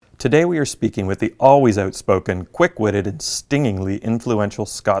Today we are speaking with the always outspoken, quick-witted, and stingingly influential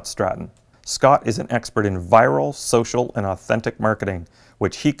Scott Stratten. Scott is an expert in viral, social, and authentic marketing,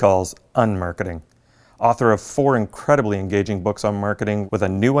 which he calls UnMarketing. Author of 4 incredibly engaging books on marketing with a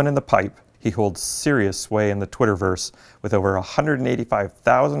new one in the pipe, he holds serious sway in the Twitterverse with over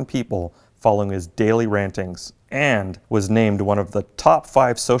 185,000 people following his daily rantings, and was named one of the top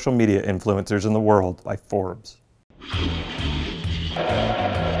 5 social media influencers in the world by Forbes.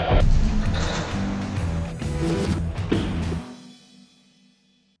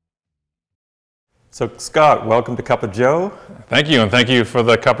 So Scott, welcome to Cup of Joe. Thank you, and thank you for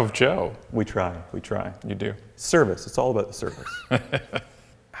the Cup of Joe. We try. You do. Service, it's all about the service.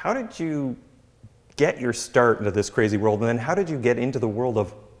 How did you get your start into this crazy world, and then how did you get into the world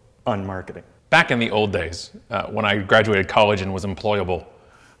of UnMarketing? Back in the old days, when I graduated college and was employable,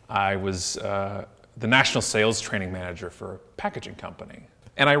 I was the national sales training manager for a packaging company.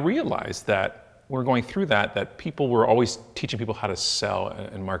 And I realized that when we were going through that people were always teaching people how to sell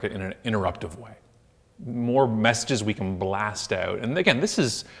and market in an interruptive way. More messages we can blast out. And again, this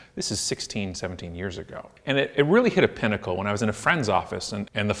is 16, 17 years ago. And it really hit a pinnacle when I was in a friend's office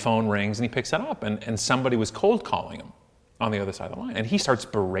and the phone rings and he picks it up and somebody was cold calling him on the other side of the line. And he starts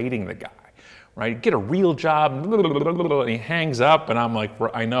berating the guy, right? Get a real job, and he hangs up and I'm like,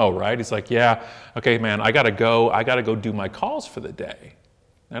 I know, right? He's like, yeah, okay, man, I gotta go do my calls for the day.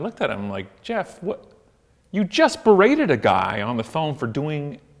 And I looked at him like, Jeff, what? You just berated a guy on the phone for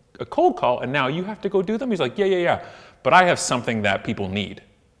doing a cold call and now you have to go do them? He's like, yeah, but I have something that people need.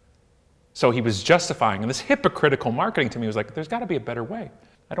 So he was justifying, and this hypocritical marketing to me was like, there's gotta be a better way.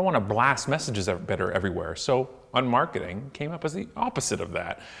 I don't wanna blast messages better everywhere. So UnMarketing came up as the opposite of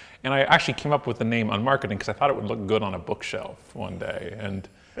that. And I actually came up with the name UnMarketing because I thought it would look good on a bookshelf one day. And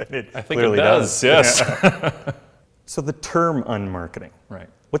I think it does, yes. Yeah. So the term UnMarketing, right?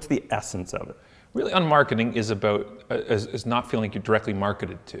 What's the essence of it? Really, UnMarketing is about is not feeling like you're directly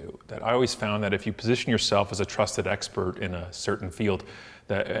marketed to. That I always found that if you position yourself as a trusted expert in a certain field,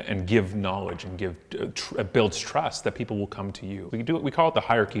 and give knowledge and builds trust, that people will come to you. We call it the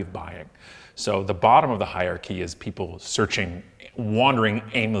hierarchy of buying. So the bottom of the hierarchy is people searching, wandering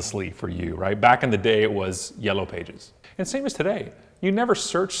aimlessly for you. Right? Back in the day, it was yellow pages, and same as today. You never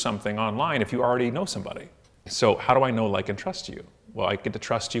search something online if you already know somebody. So how do I know, like, and trust you? Well, I get to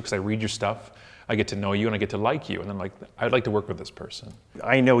trust you because I read your stuff. I get to know you and I get to like you, and I'm like, I'd like to work with this person.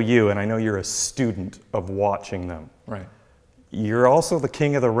 I know you, and I know you're a student of watching them. Right. You're also the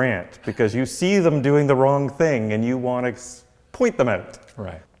king of the rant because you see them doing the wrong thing and you want to point them out.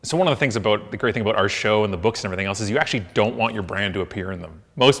 Right. So one of the great thing about our show and the books and everything else is you actually don't want your brand to appear in them.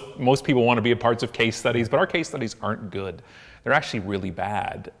 Most people want to be a parts of case studies, but our case studies aren't good. They're actually really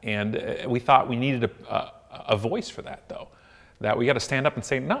bad, and we thought we needed a voice for that, though. That we got to stand up and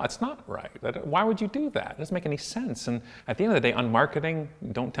say, no, it's not right. Why would you do that? It doesn't make any sense. And at the end of the day, UnMarketing,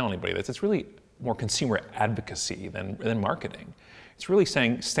 don't tell anybody this, it's really more consumer advocacy than marketing. It's really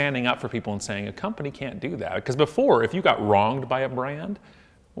standing up for people and saying a company can't do that. Because before, if you got wronged by a brand,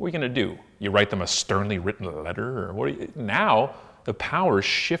 what are you going to do? You write them a sternly written letter? Or what? Now, the power is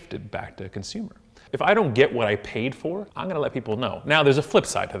shifted back to consumer. If I don't get what I paid for, I'm going to let people know. Now, there's a flip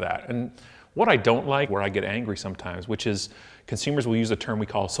side to that. And what I don't like, where I get angry sometimes, which is consumers will use a term we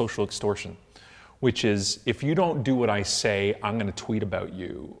call social extortion, which is if you don't do what I say, I'm going to tweet about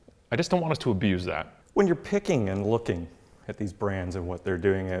you. I just don't want us to abuse that. When you're picking and looking at these brands and what they're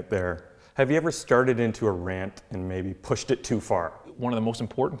doing out there, have you ever started into a rant and maybe pushed it too far? One of the most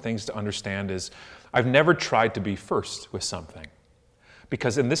important things to understand is I've never tried to be first with something.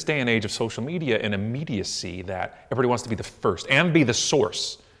 Because in this day and age of social media and immediacy, that everybody wants to be the first and be the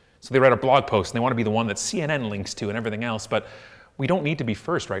source. So they write a blog post and they want to be the one that CNN links to and everything else, but we don't need to be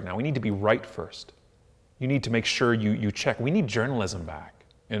first right now. We need to be right first. You need to make sure you check. We need journalism back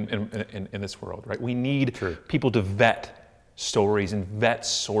in this world, right? We need people to vet stories and vet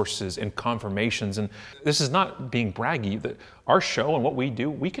sources and confirmations. And this is not being braggy. Our show and what we do,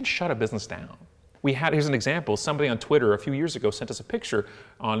 we can shut a business down. Here's an example. Somebody on Twitter a few years ago sent us a picture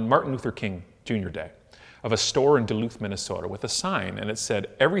on Martin Luther King Jr. Day of a store in Duluth, Minnesota with a sign, and it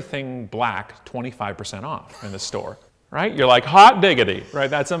said, everything black, 25% off in the store, right? You're like, hot diggity, right?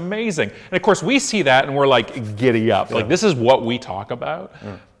 That's amazing. And of course, we see that and we're like, giddy up. Yeah. Like, this is what we talk about.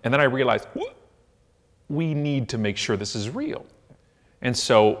 Yeah. And then I realized, we need to make sure this is real. And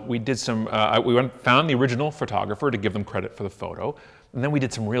so we did found the original photographer to give them credit for the photo, and then we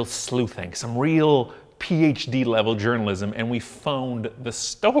did some real sleuthing, some real PhD level journalism, and we phoned the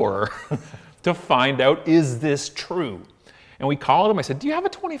store to find out, is this true? And we called them. I said, do you have a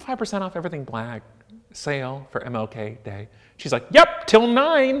 25% off everything black? sale for MLK Day. She's like, yep, till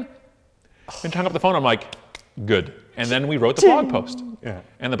 9. And hung up the phone. I'm like, good. And then we wrote the blog post. Yeah.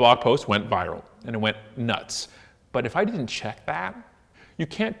 And the blog post went viral and it went nuts. But if I didn't check that, you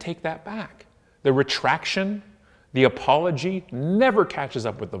can't take that back. The retraction, the apology never catches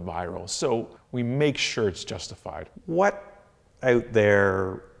up with the viral. So we make sure it's justified. What out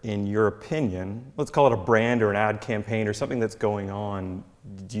there, in your opinion, let's call it a brand or an ad campaign or something that's going on,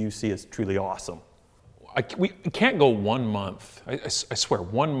 do you see as truly awesome? We can't go 1 month, I swear,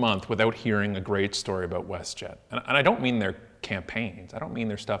 1 month without hearing a great story about WestJet. And I don't mean their campaigns. I don't mean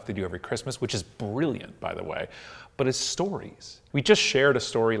their stuff they do every Christmas, which is brilliant, by the way, but it's stories. We just shared a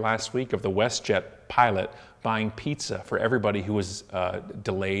story last week of the WestJet pilot buying pizza for everybody who was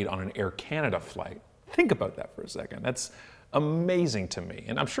delayed on an Air Canada flight. Think about that for a second. That's amazing to me.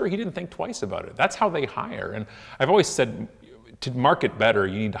 And I'm sure he didn't think twice about it. That's how they hire. And I've always said, to market better,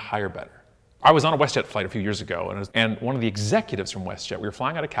 you need to hire better. I was on a WestJet flight a few years ago, and one of the executives from WestJet, we were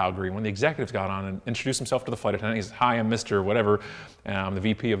flying out of Calgary, and one of the executives got on and introduced himself to the flight attendant. He said, hi, I'm Mr. Whatever, I'm the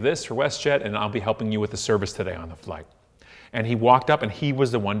VP of this for WestJet, and I'll be helping you with the service today on the flight. And he walked up, and he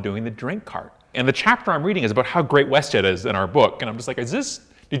was the one doing the drink cart. And the chapter I'm reading is about how great WestJet is in our book, and I'm just like,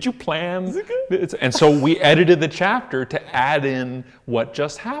 did you plan? And so we edited the chapter to add in what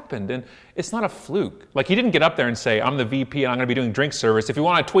just happened. And it's not a fluke. Like, he didn't get up there and say, I'm the VP and I'm going to be doing drink service. If you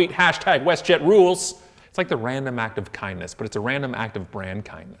want to tweet hashtag WestJet rules. It's like the random act of kindness, but it's a random act of brand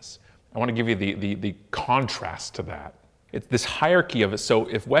kindness. I want to give you the contrast to that. It's this hierarchy of it. So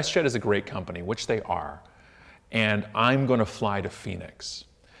if WestJet is a great company, which they are, and I'm going to fly to Phoenix,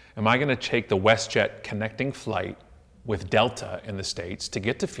 am I going to take the WestJet connecting flight with Delta in the States to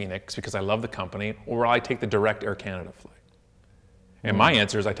get to Phoenix because I love the company, or will I take the direct Air Canada flight? And my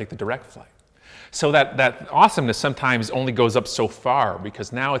answer is I take the direct flight. So that awesomeness sometimes only goes up so far,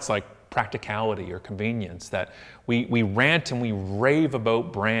 because now it's like practicality or convenience, that we rant and we rave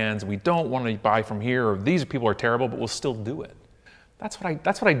about brands. We don't want to buy from here, or these people are terrible, but we'll still do it. That's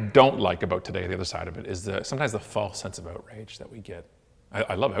what I don't like about today. The other side of it is sometimes the false sense of outrage that we get.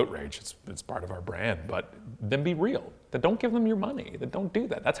 I love outrage, it's part of our brand, but then be real. Then don't give them your money. Then don't do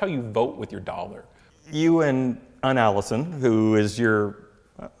that. That's how you vote with your dollar. You and Allison, who is your,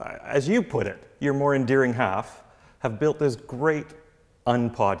 as you put it, your more endearing half, have built this great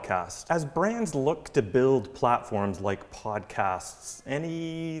podcast. As brands look to build platforms like podcasts,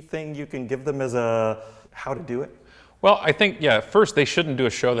 anything you can give them as a how to do it? Well, I think, yeah, first they shouldn't do a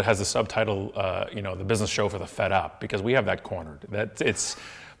show that has the subtitle, the business show for the fed up, because we have that cornered. But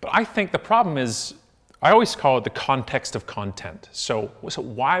I think the problem is, I always call it the context of content. So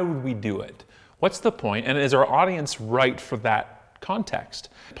why would we do it? What's the point? And is our audience right for that context?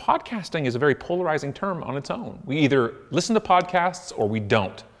 Podcasting is a very polarizing term on its own. We either listen to podcasts or we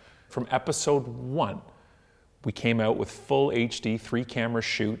don't. From episode 1. We came out with full HD, 3-camera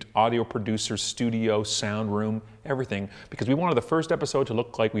shoot, audio producer, studio, sound room, everything, because we wanted the first episode to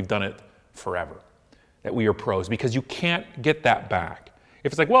look like we've done it forever, that we are pros, because you can't get that back.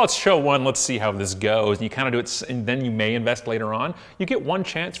 If it's like, well, it's show 1, let's see how this goes, and you kind of do it, and then you may invest later on, you get one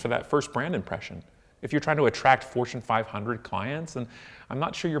chance for that first brand impression. If you're trying to attract Fortune 500 clients, and I'm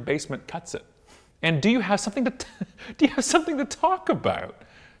not sure your basement cuts it. And do you have something to talk about?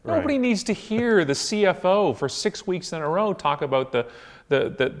 Right. Nobody needs to hear the CFO for 6 weeks in a row talk about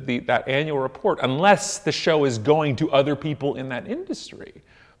that annual report, unless the show is going to other people in that industry.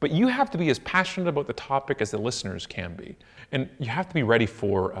 But you have to be as passionate about the topic as the listeners can be. And you have to be ready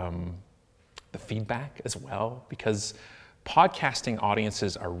for the feedback as well, because podcasting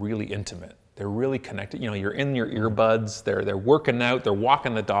audiences are really intimate. They're really connected. You know, you're in your earbuds, they're working out, they're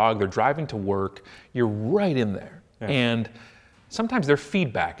walking the dog, they're driving to work. You're right in there. Yeah. And sometimes their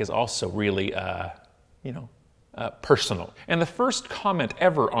feedback is also really, personal. And the first comment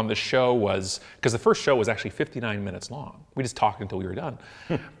ever on the show was, because the first show was actually 59 minutes long. We just talked until we were done.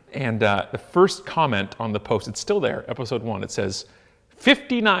 And the first comment on the post, it's still there, episode 1, it says,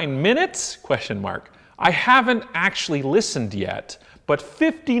 59 minutes? ? I haven't actually listened yet, but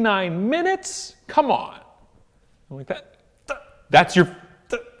 59 minutes? Come on. I'm like, that's your...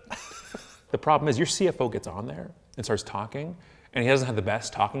 The problem is your CFO gets on there and starts talking, and he doesn't have the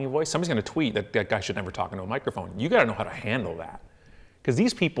best talking voice. Somebody's going to tweet that guy should never talk into a microphone. You got to know how to handle that. Because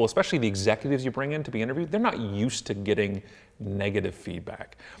these people, especially the executives you bring in to be interviewed, they're not used to getting negative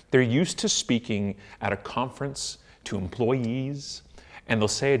feedback. They're used to speaking at a conference to employees, and they'll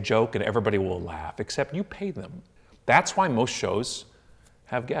say a joke and everybody will laugh, except you pay them. That's why most shows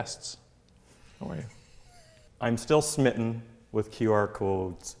have guests. How are you? I'm still smitten with QR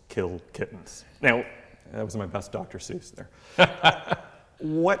codes kill kittens. Now, that was my best Dr. Seuss there.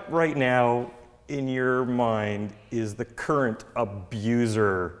 What right now in your mind, is the current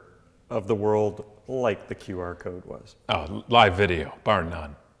abuser of the world like the QR code was? Oh, live video, bar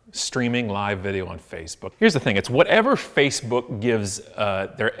none. Streaming live video on Facebook. Here's the thing, it's whatever Facebook gives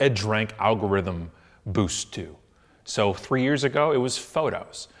their EdgeRank algorithm boost to. So 3 years ago, it was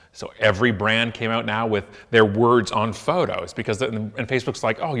photos. So every brand came out now with their words on photos because and Facebook's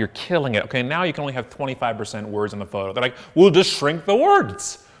like, oh, you're killing it. Okay, now you can only have 25% words on the photo. They're like, we'll just shrink the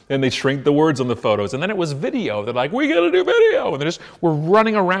words. And they shrink the words on the photos. And then it was video. They're like, we gotta do video. And we're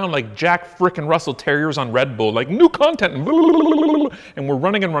running around like Jack frickin' Russell Terriers on Red Bull, like new content. And we're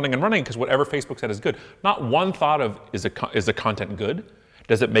running and running and running because whatever Facebook said is good. Not one thought of, is the content good?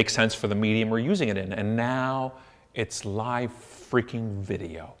 Does it make sense for the medium we're using it in? And now it's live freaking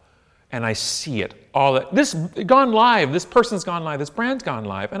video. And I see it all. This gone live, this person's gone live, this brand's gone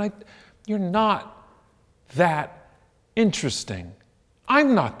live. And you're not that interesting.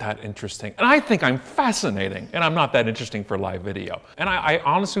 I'm not that interesting. And I think I'm fascinating. And I'm not that interesting for live video. And I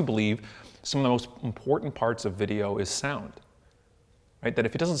honestly believe some of the most important parts of video is sound. Right? That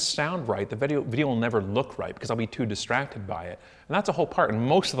if it doesn't sound right, the video will never look right because I'll be too distracted by it. And that's a whole part. And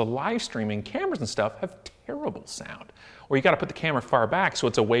most of the live streaming cameras and stuff have terrible sound. Or you got to put the camera far back so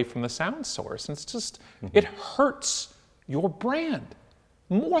it's away from the sound source. And it's just, it hurts your brand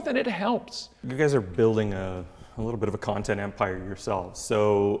more than it helps. You guys are building a little bit of a content empire yourselves.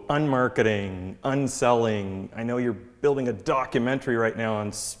 So UnMarketing, unselling, I know you're building a documentary right now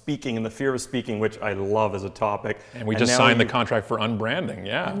on speaking and the fear of speaking, which I love as a topic. And we just signed the contract for unbranding,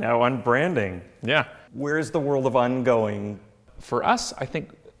 yeah. Now unbranding. Yeah. Where's the world of going? For us, I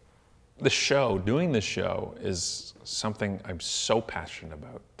think doing this show is something I'm so passionate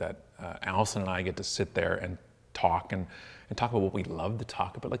about that Allison and I get to sit there and talk and talk about what we love to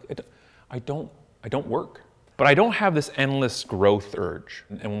talk about. Like, I don't work. But I don't have this endless growth urge.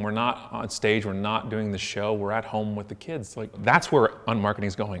 And when we're not on stage, we're not doing the show, we're at home with the kids. Like, that's where UnMarketing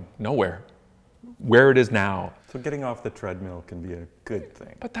is going. Nowhere. Where it is now. So getting off the treadmill can be a good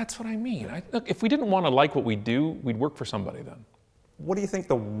thing. But that's what I mean. Look, if we didn't want to like what we do, we'd work for somebody then. What do you think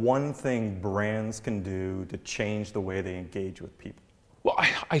the one thing brands can do to change the way they engage with people? Well,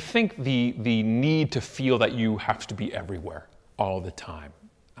 I think the need to feel that you have to be everywhere all the time.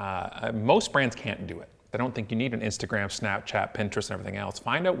 Most brands can't do it. I don't think you need an Instagram, Snapchat, Pinterest, and everything else.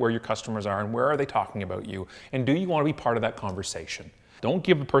 Find out where your customers are and where are they talking about you, and do you want to be part of that conversation? Don't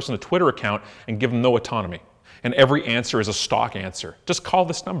give a person a Twitter account and give them no autonomy. And every answer is a stock answer. Just call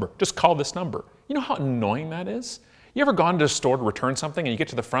this number. Just call this number. You know how annoying that is? You ever gone to a store to return something and you get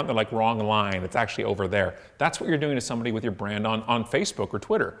to the front, they're like, wrong line, it's actually over there. That's what you're doing to somebody with your brand on Facebook or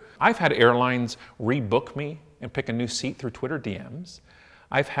Twitter. I've had airlines rebook me and pick a new seat through Twitter DMs.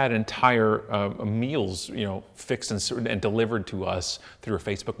 I've had entire meals, fixed and delivered to us through a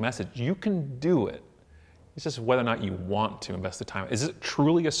Facebook message. You can do it. It's just whether or not you want to invest the time. Is it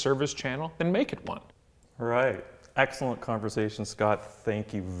truly a service channel? Then make it one. All right. Excellent conversation, Scott.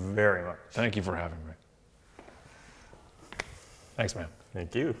 Thank you very much. Thank you for having me. Thanks, man.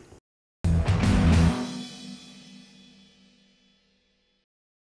 Thank you.